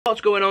What's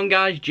going on,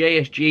 guys?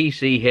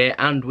 JSGC here,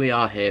 and we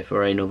are here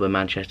for another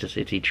Manchester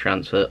City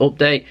transfer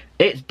update.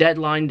 It's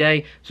deadline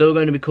day, so we're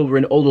going to be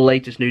covering all the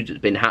latest news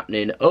that's been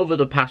happening over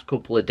the past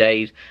couple of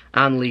days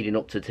and leading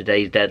up to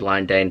today's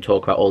deadline day, and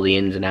talk about all the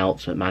ins and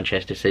outs at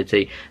Manchester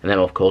City. And then,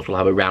 of course, we'll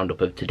have a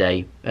roundup of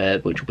today,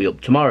 which will be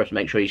up tomorrow, so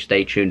make sure you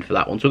stay tuned for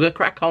that one. So we're going to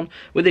crack on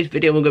with this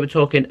video. We're going to be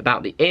talking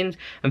about the ins,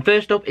 and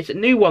first up, it's a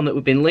new one that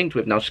we've been linked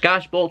with. Now, Sky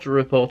Sports are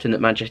reporting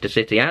that Manchester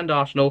City and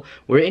Arsenal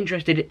were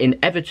interested in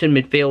Everton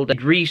midfielder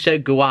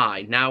Idrissa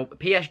Gueye. Now,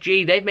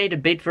 PSG, they've made a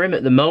bid for him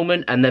at the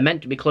moment, and they're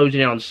meant to be closing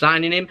in on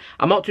signing him.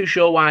 I'm not too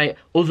sure why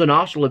us and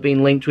Arsenal have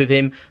been linked with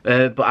him,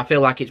 but I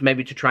feel like it's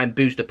maybe to try and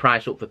boost the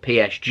price up for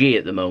PSG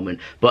at the moment.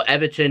 But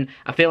Everton,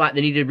 I feel like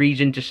they need a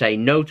reason to say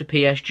no to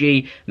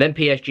PSG. Then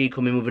PSG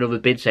come in with another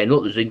bid saying,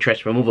 look, there's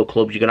interest from other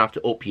clubs, you're going to have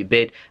to up your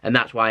bid. And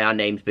that's why our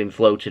name's been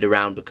floated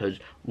around, because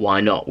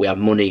why not? We have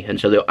money, and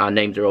so our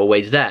names are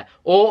always there.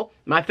 Or,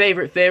 my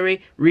favourite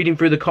theory, reading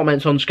through the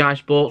comments on Sky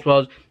Sports,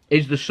 was,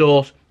 is the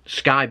source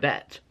Sky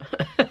Bet?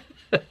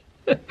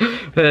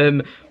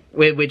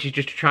 Which is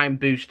just to try and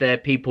boost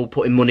people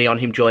putting money on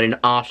him joining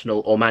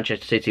Arsenal or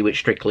Manchester City, which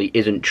strictly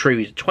isn't true.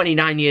 He's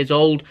 29 years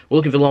old. We're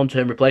looking for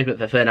long-term replacement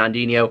for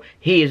Fernandinho.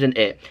 He isn't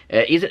it.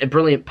 He isn't a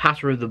brilliant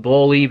passer of the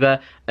ball either.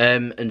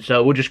 And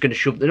so we're just going to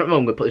shove... I'm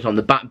going to put this on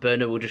the back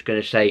burner. We're just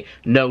going to say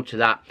no to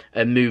that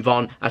and move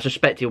on. I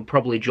suspect he'll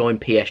probably join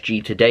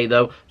PSG today,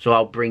 though, so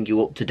I'll bring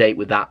you up to date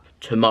with that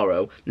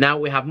tomorrow. Now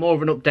we have more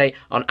of an update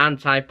on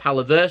Ante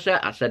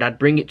Palaversa. I said I'd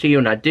bring it to you,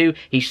 and I do.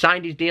 He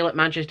signed his deal at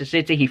Manchester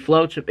City. He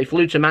flew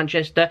to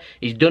Manchester.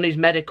 He's done his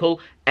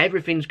medical.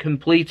 Everything's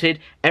completed.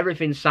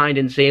 Everything's signed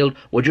and sealed.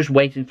 We're just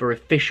waiting for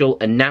official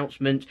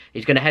announcement.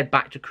 He's going to head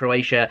back to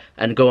Croatia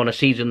and go on a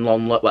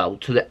season-long, well,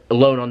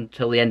 loan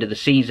until the end of the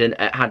season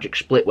at Hajduk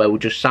Split, where we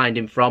just signed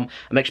him from.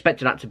 I'm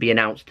expecting that to be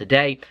announced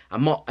today.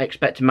 I'm not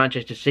expecting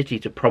Manchester City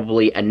to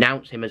probably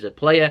announce him as a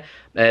player,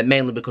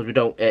 mainly because we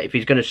don't. If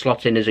he's going to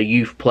slot in as a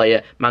youth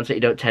player, Man City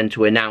don't tend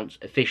to announce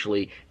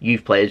officially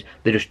youth players.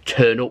 They just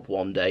turn up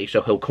one day.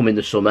 So he'll come in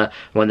the summer,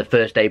 and when the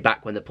first day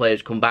back, when the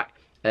players come back,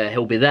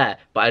 he'll be there.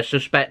 But I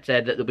suspect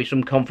that there'll be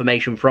some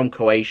confirmation from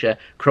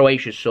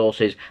Croatia's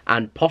sources,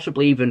 and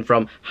possibly even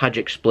from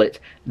Hajduk Split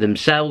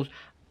themselves.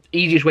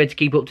 Easiest way to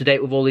keep up to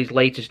date with all these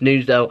latest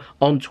news, though,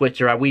 on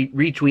Twitter. I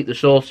retweet the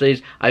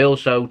sources. I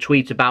also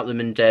tweet about them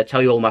and tell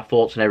you all my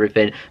thoughts and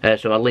everything.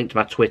 So my link to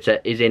my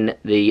Twitter is in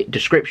the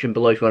description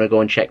below if you want to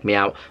go and check me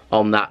out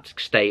on that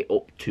to stay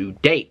up to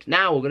date.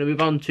 Now we're going to move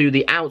on to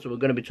the outs. We're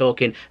going to be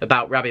talking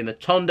about Rabbi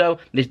Matondo.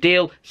 This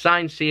deal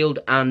signed, sealed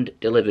and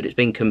delivered. It's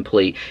been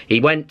complete.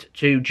 He went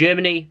to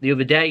Germany the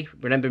other day.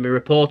 Remember me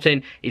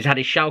reporting. He's had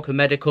his Schalke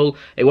medical.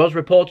 It was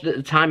reported at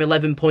the time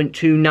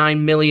 £11.29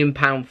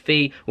 million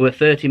fee with a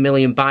 30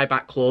 million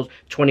buyback clause,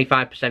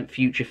 25%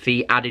 future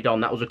fee added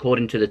on. That was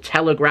according to the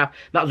Telegraph.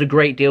 That was a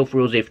great deal for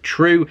us if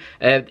true.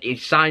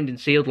 It's signed and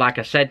sealed, like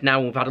I said.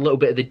 Now we've had a little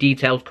bit of the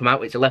details come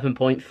out. It's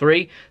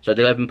 11.3, so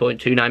the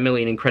 11.29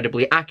 million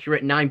incredibly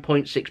accurate.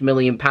 9.6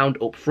 million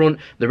pound up front,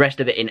 the rest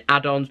of it in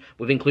add-ons.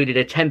 We've included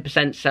a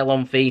 10%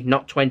 sell-on fee,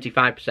 not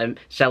 25%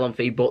 sell-on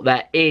fee, but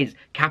there is,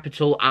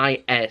 capital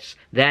IS,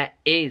 there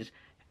is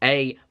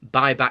a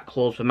buyback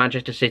clause for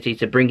Manchester City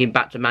to bring him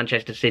back to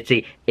Manchester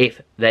City if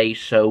they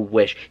so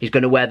wish. He's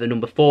going to wear the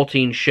number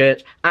 14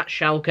 shirt at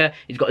Schalke.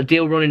 He's got a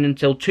deal running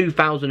until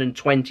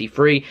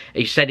 2023.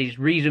 He said his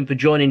reason for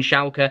joining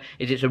Schalke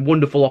is it's a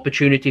wonderful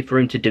opportunity for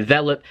him to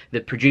develop.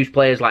 They've produced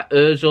players like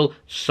Ozil,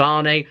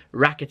 Sane,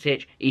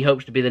 Rakitic. He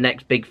hopes to be the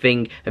next big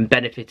thing and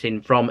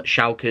benefiting from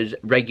Schalke's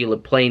regular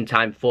playing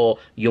time for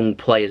young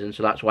players, and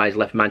so that's why he's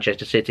left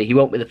Manchester City. He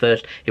won't be the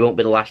first, he won't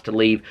be the last to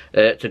leave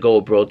to go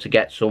abroad to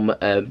get some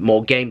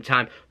more game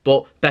time.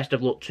 But best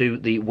of luck to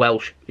the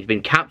Welsh. He's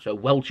been capped, so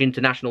Welsh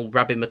international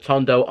Rabbi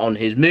Matondo on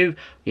his move.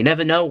 You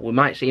never know. We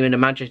might see him in a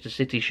Manchester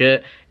City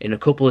shirt in a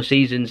couple of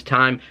seasons'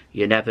 time.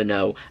 You never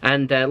know.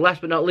 And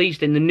last but not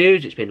least, in the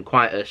news, it's been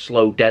quite a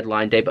slow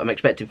deadline day, but I'm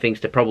expecting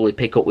things to probably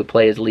pick up with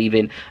players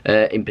leaving,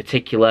 in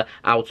particular,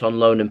 out on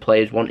loan and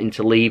players wanting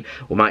to leave.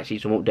 We might see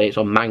some updates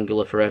on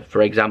Mangala,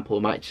 for example.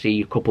 We might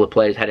see a couple of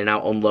players heading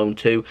out on loan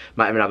too.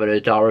 Might even have an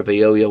Adara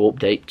Bayoyo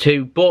update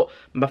too. But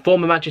my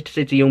former Manchester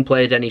City young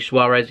player, Denis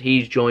Suarez,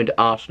 he's joined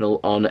Arsenal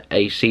on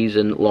a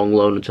season-long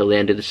loan until the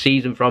end of the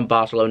season from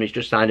Barcelona. He's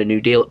just signed a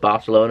new deal at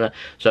Barcelona,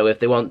 so if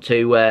they want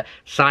to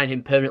sign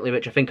him permanently,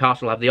 which I think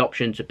Arsenal have the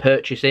option to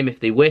purchase him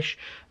if they wish,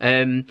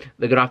 they're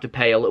going to have to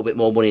pay a little bit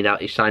more money now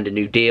that he's signed a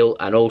new deal.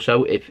 And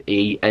also, if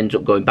he ends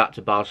up going back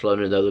to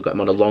Barcelona, though they've got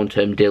him on a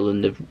long-term deal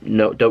and they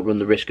don't run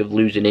the risk of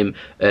losing him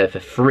for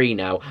free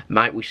now,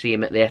 might we see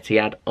him at the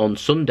Etihad on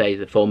Sunday,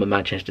 the former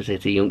Manchester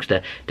City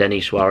youngster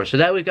Denis Suarez. So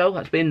there we go,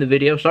 that's been the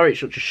video. Sorry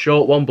it's such a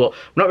short one, but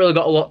we've not really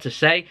got a lot to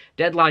say.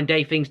 Deadline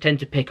day, things tend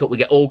to pick up. We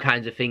get all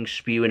kinds of things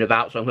spewing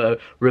about, so I'm going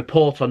to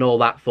report on all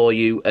that for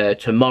you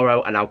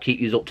tomorrow, and I'll keep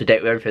you up to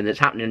date with everything that's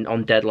happening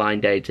on deadline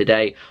day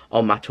today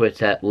on my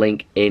Twitter,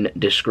 link in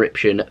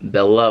description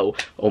below.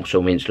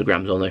 Also my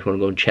Instagram's on there if you want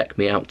to go and check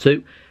me out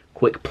too.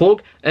 Quick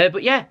plug.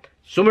 But yeah,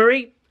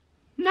 summary,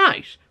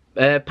 nice.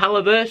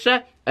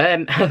 Palaversa,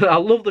 I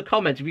love the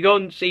comments. If you go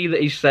and see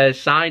that he's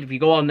signed, if you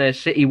go on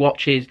City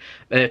Watch's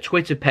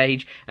Twitter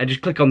page and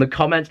just click on the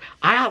comments,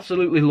 I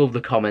absolutely love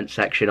the comment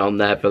section on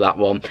there for that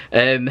one.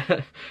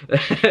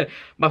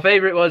 My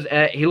favourite was,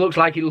 he looks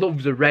like he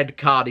loves a red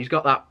card. He's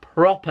got that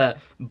proper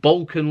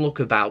Balkan look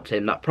about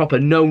him, that proper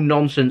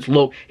no-nonsense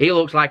look. He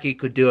looks like he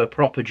could do a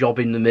proper job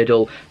in the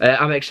middle.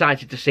 I'm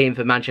excited to see him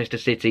for Manchester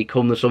City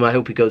come the summer. I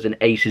hope he goes and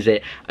aces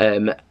it.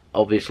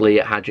 Obviously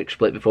at Hajduk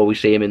Split before we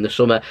see him in the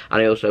summer,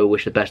 and I also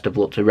wish the best of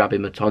luck to Rabbi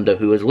Matondo,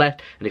 who has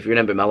left. And if you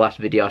remember in my last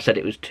video I said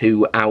it was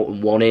 2 out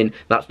and 1 in.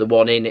 That's the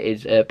 1 in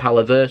is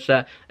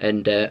Palaversa,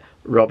 and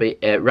Rabbi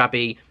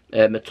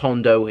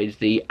Matondo is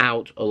the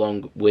out,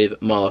 along with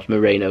Marlos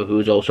Moreno, who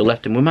has also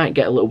left, and we might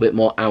get a little bit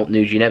more out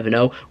news, you never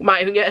know. We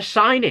might even get a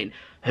signing.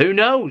 Who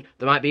knows?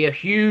 There might be a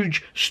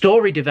huge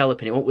story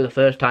developing. It won't be the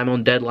first time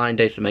on deadline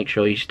day, so make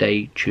sure you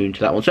stay tuned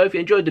to that one. So if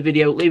you enjoyed the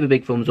video, leave a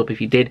big thumbs up if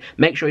you did.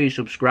 Make sure you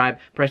subscribe,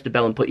 press the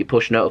bell and put your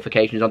push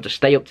notifications on to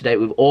stay up to date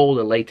with all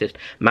the latest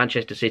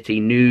Manchester City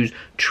news,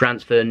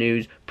 transfer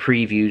news,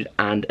 previews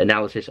and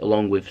analysis,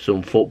 along with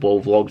some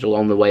football vlogs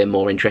along the way and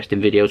more interesting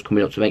videos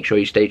coming up, so make sure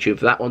you stay tuned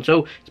for that one.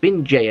 So it's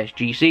been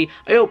JSGC.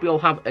 I hope you all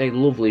have a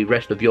lovely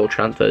rest of your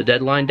transfer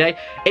deadline day.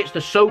 It's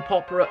the soap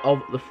opera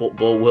of the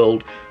football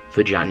world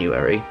for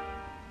January.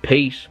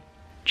 Peace.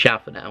 Ciao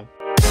for now.